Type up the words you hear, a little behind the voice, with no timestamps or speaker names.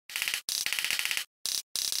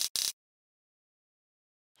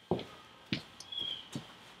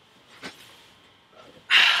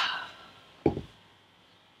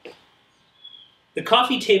The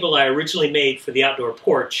coffee table I originally made for the outdoor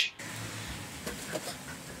porch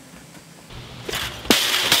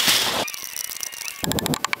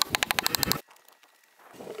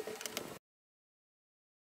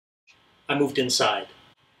I moved inside.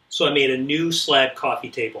 So I made a new slab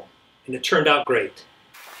coffee table, and it turned out great.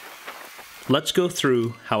 Let's go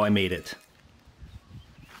through how I made it.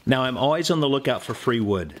 Now I'm always on the lookout for free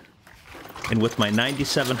wood. And with my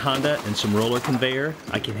 97 Honda and some roller conveyor,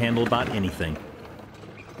 I can handle about anything.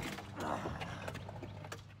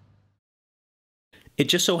 It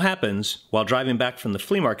just so happens, while driving back from the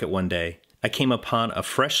flea market one day, I came upon a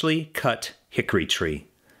freshly cut hickory tree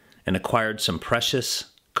and acquired some precious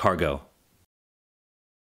cargo.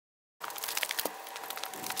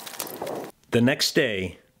 The next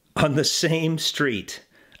day, on the same street,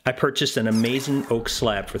 I purchased an amazing oak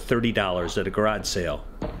slab for $30 at a garage sale.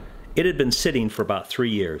 It had been sitting for about 3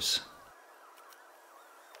 years.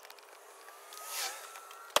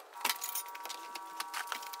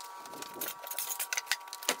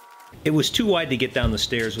 It was too wide to get down the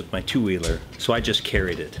stairs with my two-wheeler, so I just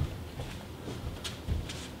carried it.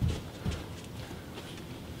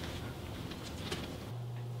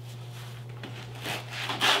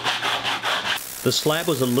 The slab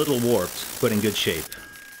was a little warped, but in good shape.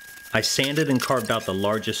 I sanded and carved out the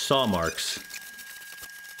largest saw marks,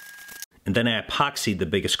 and then I epoxied the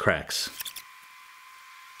biggest cracks.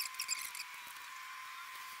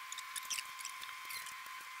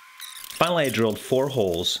 Finally, I drilled 4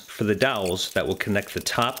 holes for the dowels that will connect the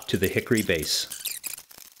top to the hickory base.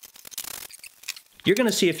 You're going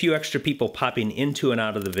to see a few extra people popping into and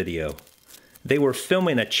out of the video. They were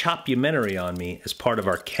filming a Chop-umentary on me as part of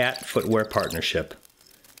our Cat Footwear partnership.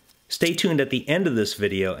 Stay tuned at the end of this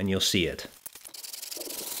video and you'll see it.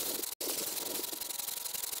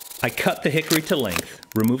 I cut the hickory to length,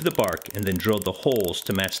 removed the bark, and then drilled the holes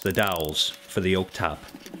to match the dowels for the oak top.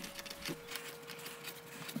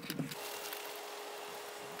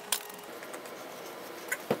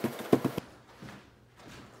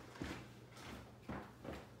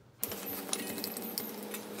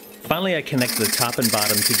 Finally, I connect the top and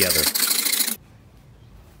bottom together.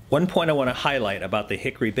 One point I want to highlight about the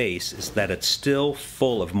hickory base is that it's still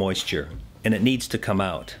full of moisture, and it needs to come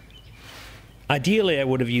out. Ideally, I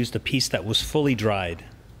would have used a piece that was fully dried,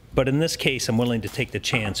 but in this case, I'm willing to take the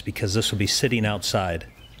chance because this will be sitting outside.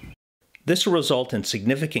 This will result in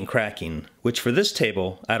significant cracking, which for this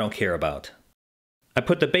table, I don't care about. I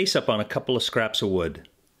put the base up on a couple of scraps of wood,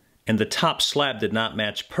 and the top slab did not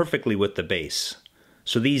match perfectly with the base.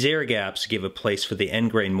 So these air gaps give a place for the end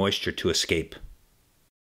grain moisture to escape.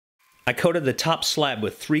 I coated the top slab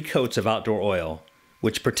with 3 coats of outdoor oil,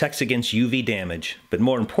 which protects against UV damage, but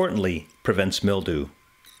more importantly, prevents mildew.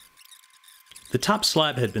 The top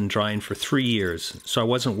slab had been drying for 3 years, so I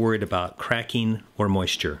wasn't worried about cracking or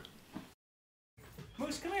moisture.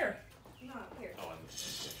 Moose, come here. No, here.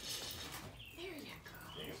 There you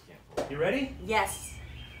go. You ready? Yes.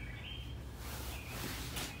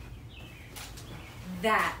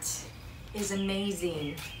 That is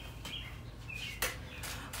amazing.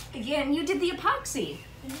 Again, you did the epoxy.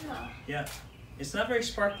 Yeah. Yeah. It's not very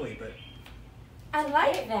sparkly, but... I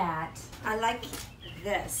like that. I like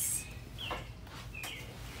this.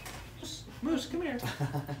 Moose, come here.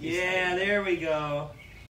 Yeah, there we go.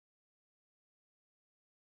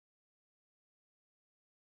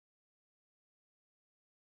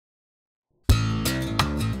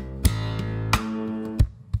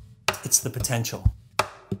 It's the potential.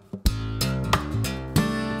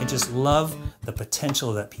 I just love the potential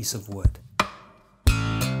of that piece of wood.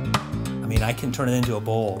 I mean, I can turn it into a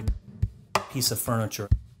bowl, piece of furniture.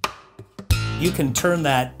 You can turn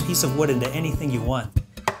that piece of wood into anything you want.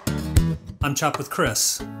 I'm Chop with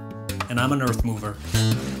Chris, and I'm an earth mover.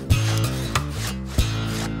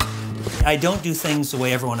 I don't do things the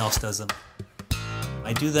way everyone else does them.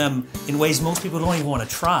 I do them in ways most people don't even want to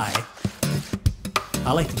try.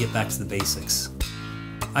 I like to get back to the basics.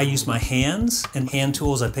 I use my hands and hand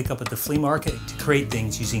tools I pick up at the flea market to create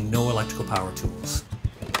things using no electrical power tools.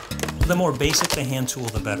 The more basic the hand tool,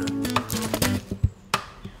 the better.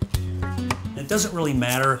 It doesn't really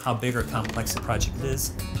matter how big or complex the project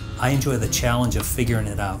is. I enjoy the challenge of figuring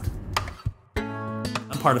it out.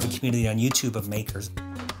 I'm part of a community on YouTube of makers.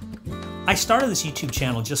 I started this YouTube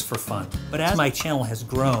channel just for fun, but as my channel has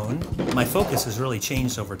grown, my focus has really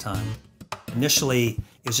changed over time. Initially,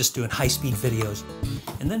 it was just doing high-speed videos.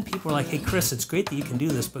 And then people were like, hey Chris, it's great that you can do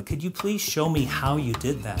this, but could you please show me how you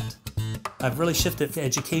did that? I've really shifted to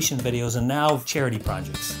education videos and now charity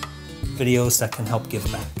projects. Videos that can help give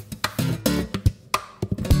back.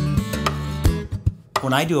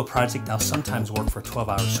 When I do a project, I'll sometimes work for 12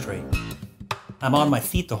 hours straight. I'm on my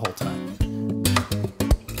feet the whole time.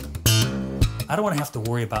 I don't want to have to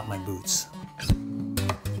worry about my boots.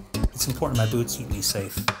 It's important my boots keep me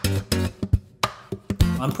safe.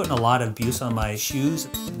 I'm putting a lot of abuse on my shoes.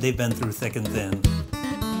 They've been through thick and thin.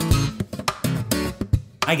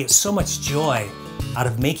 I get so much joy out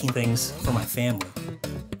of making things for my family.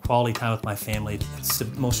 Quality time with my family, it's the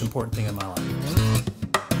most important thing in my life.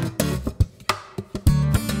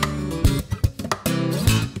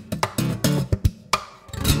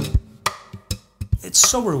 It's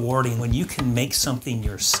so rewarding when you can make something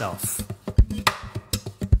yourself.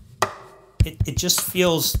 It just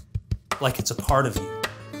feels like it's a part of you.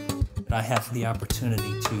 I have the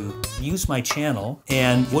opportunity to use my channel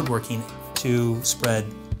and woodworking to spread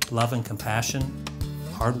love and compassion,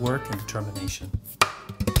 hard work and determination.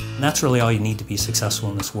 And that's really all you need to be successful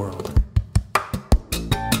in this world.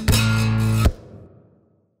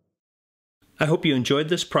 I hope you enjoyed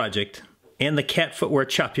this project and the Cat Footwear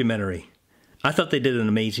Chop-umentary. I thought they did an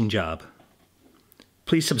amazing job.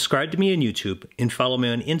 Please subscribe to me on YouTube and follow me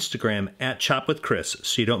on Instagram @ChopWithChris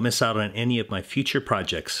so you don't miss out on any of my future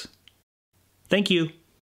projects. Thank you.